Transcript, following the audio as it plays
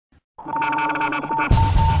Creep!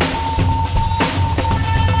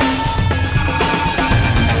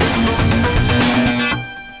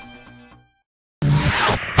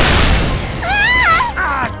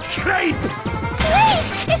 Wait!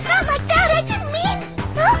 It's not like that! I didn't mean...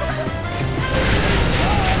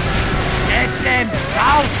 It's him!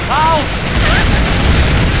 Go! Go!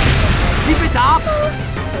 Keep it up!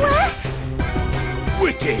 What?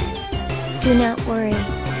 Wicked! Do not worry.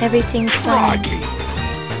 Everything's fine. Crikey!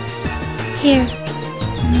 Here.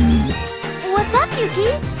 What's up, Yuki?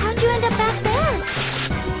 How'd you end up back there?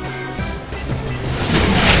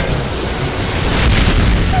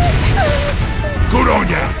 Good on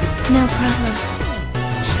ya! No problem.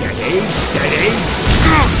 Steady, steady!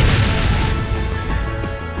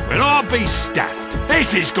 Well, I'll be stuffed.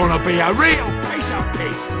 This is gonna be a real piece of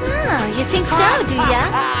piss! Oh, you think so, do ya?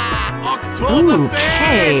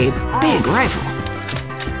 Okay, big rifle.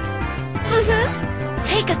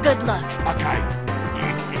 Take a good look. Okay.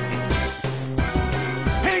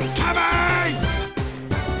 Incoming!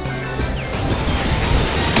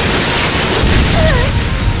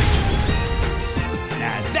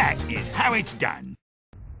 Now that is how it's done.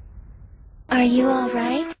 Are you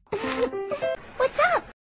alright? What's up?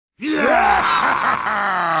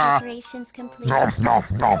 Yeah! Preparations complete. No.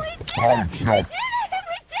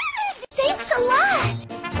 Thanks a lot!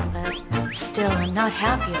 But still, I'm not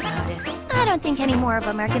happy about it. I don't think any more of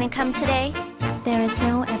them are gonna come today. There is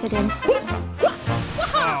no evidence.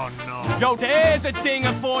 Oh no. Yo, there's a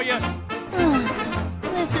dinger for you.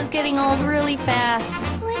 This is getting old really fast.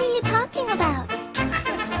 What are you talking about?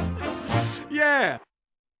 Yeah.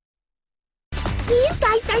 You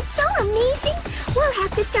guys are so amazing! We'll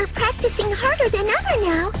have to start practicing harder than ever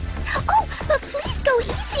now! Oh, but please go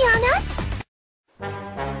easy on us!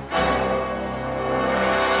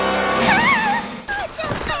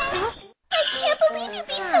 I can't believe you'd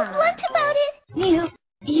be so blunt about it!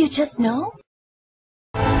 You just know?